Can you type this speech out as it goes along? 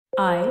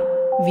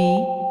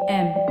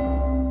IVM.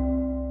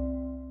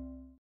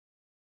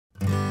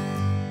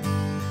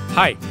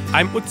 Hi,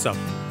 I'm Utsav,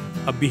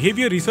 a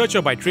behavior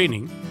researcher by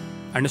training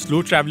and a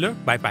slow traveler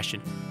by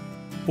passion.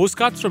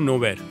 Postcards from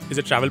Nowhere is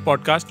a travel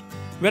podcast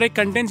where I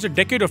condense a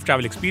decade of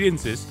travel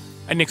experiences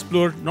and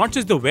explore not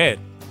just the where,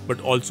 but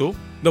also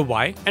the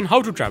why and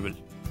how to travel.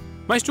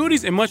 My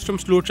stories emerge from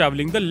slow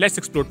traveling the less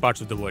explored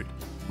parts of the world: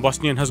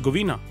 Bosnia and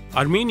Herzegovina,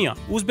 Armenia,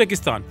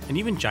 Uzbekistan, and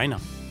even China.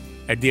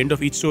 At the end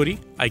of each story,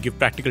 I give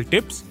practical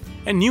tips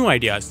and new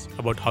ideas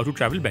about how to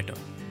travel better.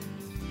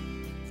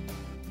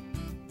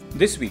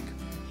 This week,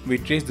 we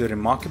trace the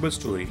remarkable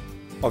story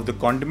of the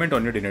condiment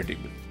on your dinner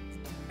table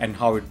and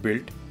how it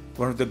built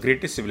one of the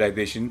greatest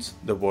civilizations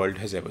the world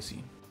has ever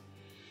seen.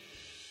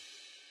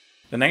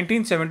 The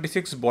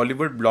 1976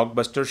 Bollywood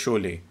blockbuster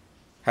Sholay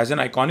has an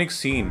iconic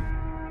scene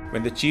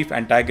when the chief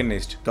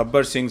antagonist,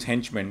 Gabbar Singh's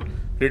henchmen,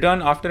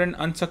 return after an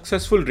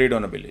unsuccessful raid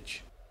on a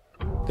village.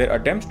 Their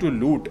attempts to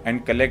loot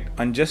and collect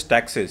unjust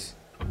taxes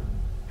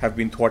have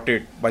been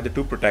thwarted by the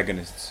two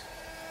protagonists,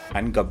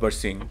 and Gabbar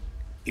Singh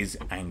is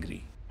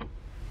angry.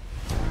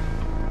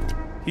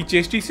 He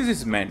chastises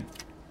his men,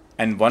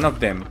 and one of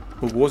them,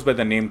 who goes by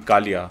the name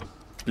Kalia,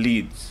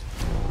 pleads,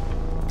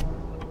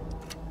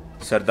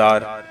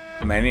 "Sardar,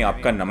 मैंने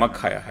आपका नमक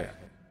खाया है."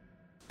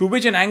 To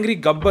which an angry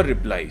Gabbar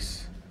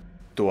replies,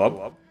 "तो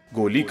अब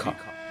गोली खा."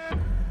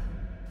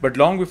 But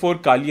long before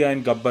Kalia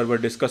and Gabbar were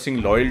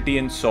discussing loyalty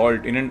and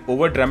salt in an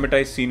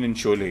over-dramatized scene in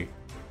Sholay,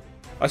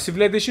 a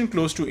civilization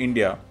close to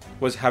India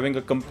was having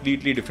a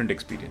completely different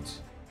experience.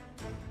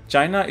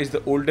 China is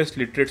the oldest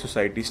literate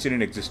society still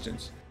in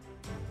existence,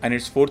 and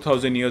its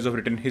 4,000 years of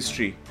written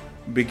history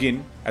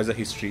begin as a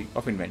history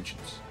of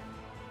inventions.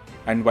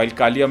 And while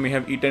Kalia may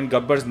have eaten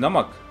Gabbar's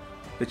namak,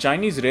 the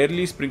Chinese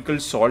rarely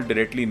sprinkled salt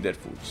directly in their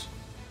foods.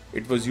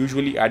 It was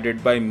usually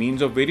added by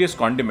means of various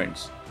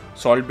condiments,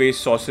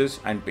 salt-based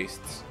sauces and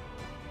pastes.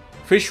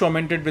 Fish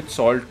fermented with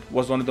salt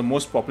was one of the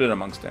most popular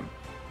amongst them.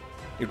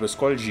 It was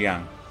called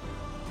jiang.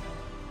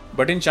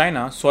 But in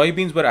China,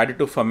 soybeans were added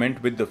to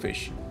ferment with the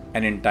fish,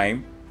 and in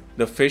time,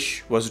 the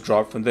fish was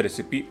dropped from the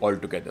recipe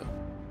altogether.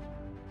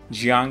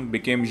 Jiang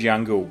became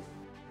jiangou,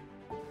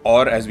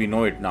 or as we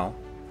know it now,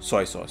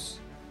 soy sauce.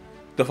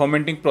 The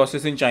fermenting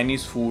process in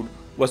Chinese food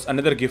was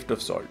another gift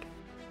of salt.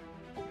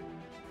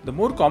 The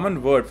more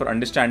common word for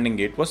understanding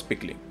it was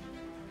pickling.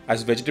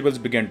 As vegetables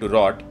began to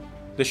rot,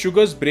 the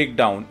sugars break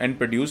down and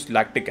produce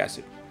lactic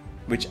acid,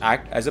 which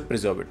act as a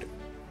preservative.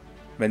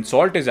 When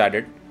salt is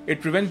added, it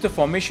prevents the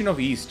formation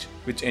of yeast,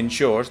 which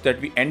ensures that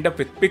we end up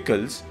with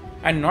pickles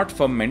and not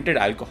fermented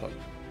alcohol.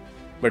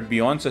 But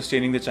beyond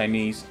sustaining the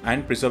Chinese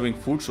and preserving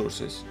food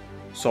sources,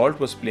 salt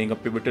was playing a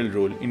pivotal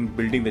role in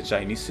building the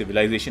Chinese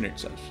civilization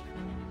itself.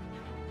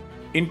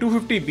 In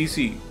 250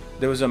 BC,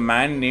 there was a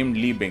man named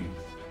Li Bing,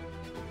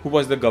 who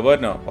was the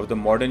governor of the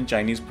modern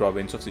Chinese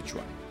province of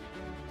Sichuan.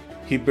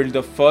 He built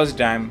the first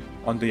dam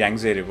on the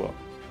Yangtze River,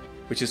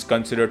 which is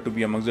considered to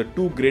be amongst the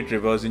two great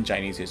rivers in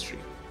Chinese history.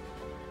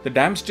 The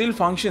dam still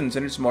functions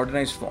in its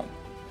modernized form.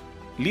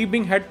 Li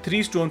Bing had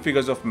 3 stone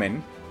figures of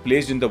men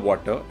placed in the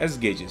water as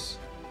gauges.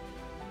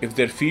 If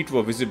their feet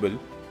were visible,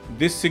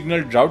 this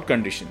signaled drought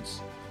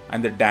conditions,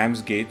 and the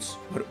dam's gates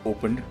were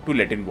opened to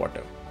let in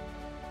water.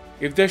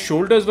 If their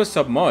shoulders were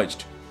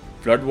submerged,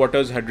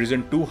 floodwaters had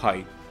risen too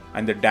high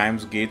and the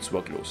dam's gates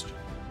were closed.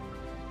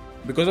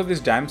 Because of this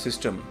dam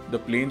system, the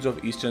plains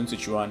of eastern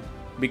Sichuan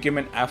became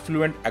an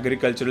affluent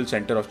agricultural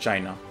center of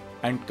China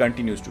and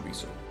continues to be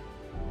so.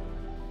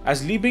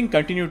 As Li Bing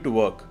continued to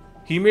work,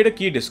 he made a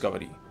key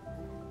discovery.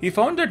 He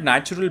found that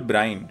natural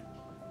brine,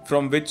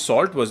 from which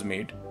salt was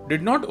made,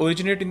 did not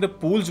originate in the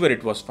pools where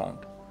it was found,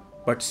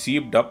 but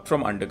seeped up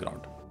from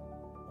underground.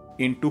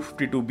 In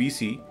 252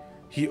 BC,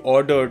 he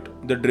ordered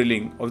the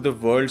drilling of the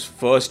world's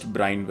first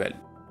brine well.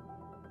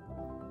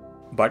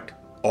 But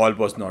all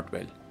was not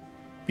well.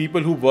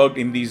 People who worked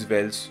in these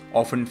wells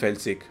often fell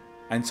sick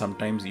and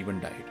sometimes even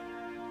died.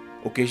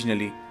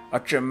 Occasionally, a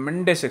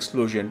tremendous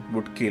explosion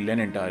would kill an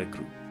entire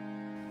crew.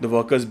 The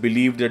workers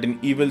believed that an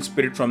evil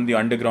spirit from the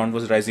underground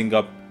was rising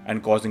up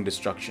and causing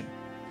destruction.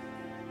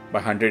 By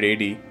 100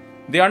 AD,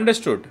 they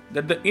understood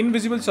that the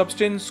invisible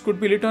substance could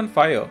be lit on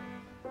fire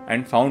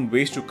and found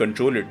ways to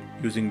control it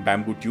using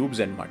bamboo tubes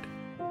and mud.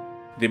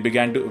 They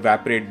began to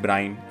evaporate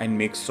brine and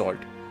make salt,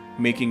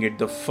 making it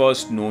the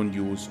first known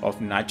use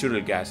of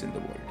natural gas in the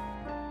world.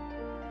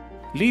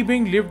 Li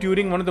Bing lived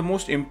during one of the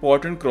most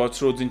important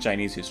crossroads in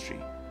Chinese history.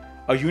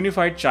 A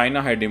unified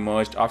China had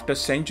emerged after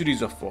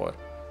centuries of war,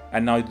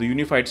 and now the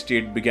unified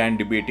state began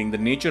debating the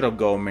nature of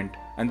government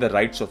and the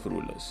rights of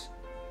rulers.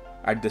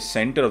 At the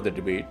center of the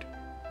debate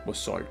was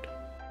salt.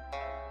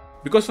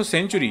 Because for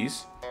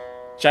centuries,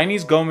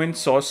 Chinese government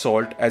saw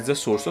salt as the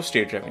source of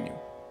state revenue.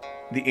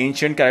 The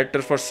ancient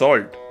character for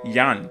salt,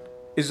 yan,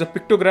 is a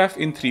pictograph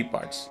in 3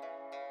 parts.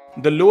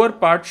 The lower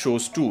part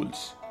shows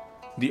tools,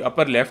 the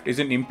upper left is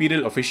an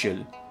imperial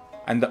official,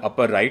 and the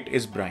upper right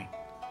is brine.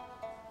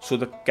 So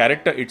the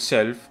character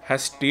itself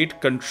has state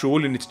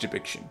control in its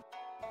depiction.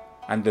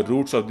 And the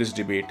roots of this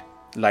debate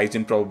lies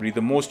in probably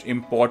the most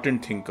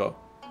important thinker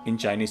in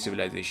Chinese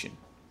civilization,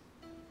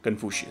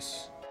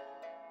 Confucius.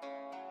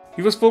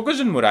 He was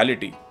focused on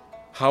morality,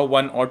 how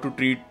one ought to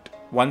treat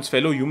one's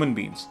fellow human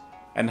beings,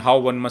 and how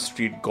one must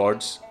treat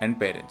gods and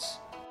parents.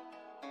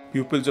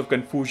 Pupils of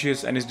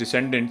Confucius and his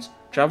descendants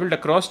traveled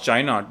across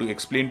China to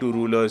explain to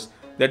rulers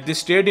that they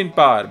stayed in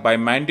power by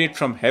mandate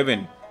from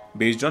heaven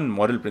based on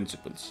moral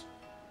principles.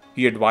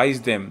 He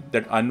advised them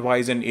that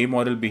unwise and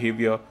amoral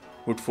behavior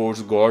would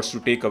force gods to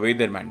take away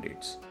their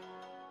mandates.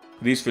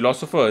 These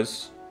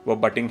philosophers were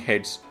butting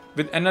heads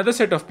with another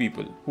set of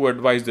people who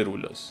advised the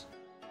rulers,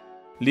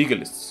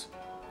 legalists.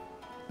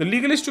 The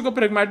legalists took a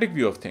pragmatic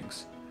view of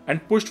things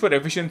and pushed for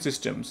efficient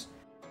systems,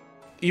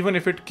 even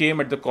if it came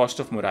at the cost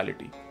of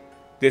morality.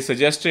 They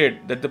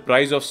suggested that the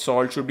price of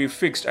salt should be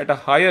fixed at a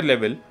higher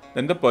level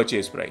than the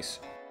purchase price.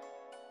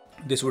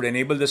 This would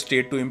enable the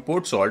state to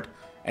import salt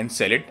and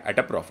sell it at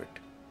a profit.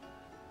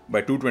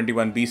 By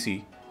 221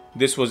 BC,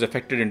 this was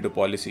effected into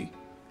policy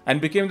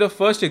and became the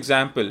first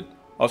example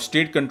of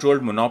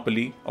state-controlled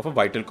monopoly of a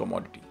vital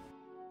commodity.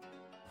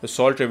 The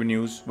salt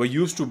revenues were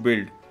used to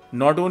build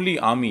not only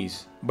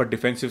armies but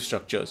defensive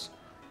structures,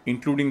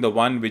 including the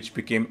one which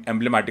became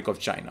emblematic of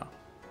China,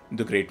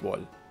 the Great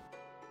Wall.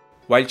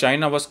 While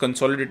China was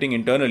consolidating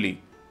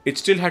internally, it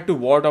still had to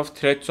ward off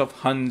threats of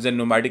Huns and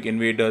nomadic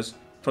invaders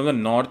from the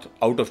north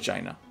out of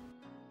China.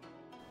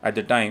 At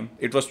the time,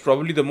 it was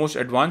probably the most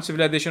advanced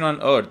civilization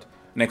on earth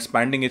and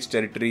expanding its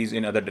territories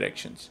in other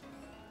directions.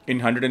 In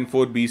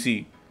 104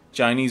 BC,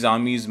 Chinese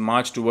armies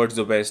marched towards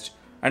the west,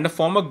 and a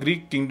former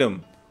Greek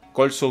kingdom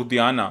called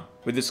Sogdiana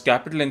with its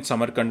capital in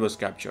Samarkand was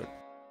captured.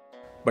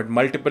 But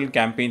multiple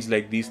campaigns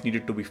like these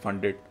needed to be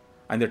funded,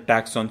 and the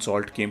tax on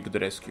salt came to the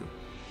rescue.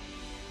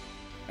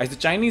 As the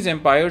Chinese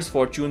Empire's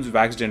fortunes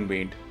waxed and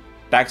waned,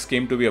 tax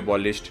came to be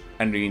abolished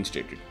and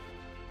reinstated.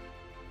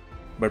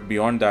 But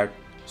beyond that,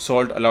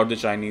 salt allowed the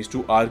Chinese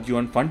to argue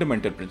on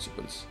fundamental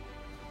principles: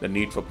 the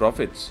need for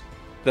profits,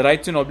 the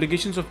rights and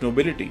obligations of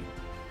nobility,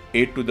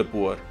 aid to the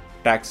poor,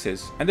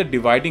 taxes, and the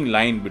dividing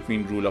line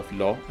between rule of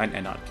law and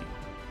anarchy.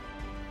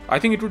 I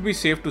think it would be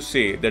safe to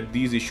say that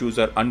these issues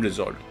are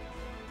unresolved,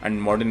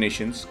 and modern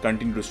nations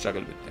continue to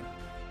struggle with them.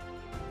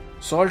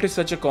 Salt is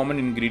such a common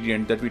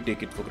ingredient that we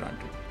take it for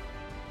granted.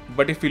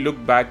 But if we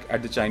look back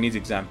at the Chinese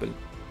example,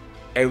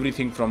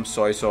 everything from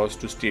soy sauce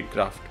to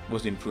statecraft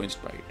was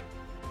influenced by it.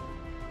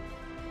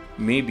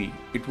 Maybe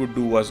it would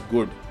do us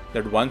good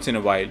that once in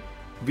a while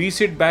we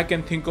sit back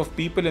and think of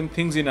people and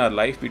things in our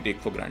life we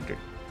take for granted,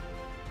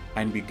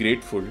 and be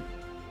grateful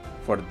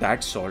for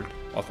that salt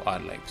of our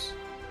lives.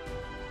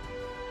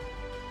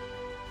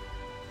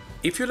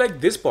 If you like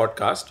this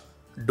podcast,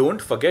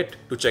 don't forget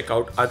to check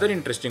out other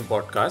interesting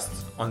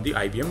podcasts on the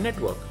IVM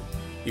network.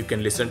 You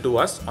can listen to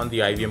us on the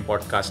IVM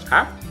Podcast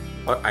app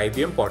or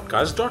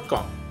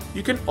ivmpodcast.com.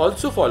 You can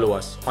also follow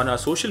us on our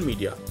social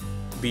media.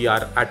 We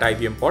are at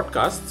IVM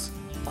Podcasts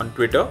on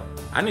Twitter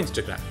and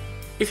Instagram.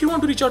 If you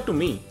want to reach out to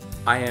me,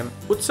 I am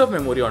Utsav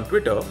Memory on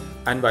Twitter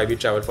and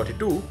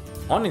YVTravel42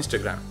 on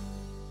Instagram.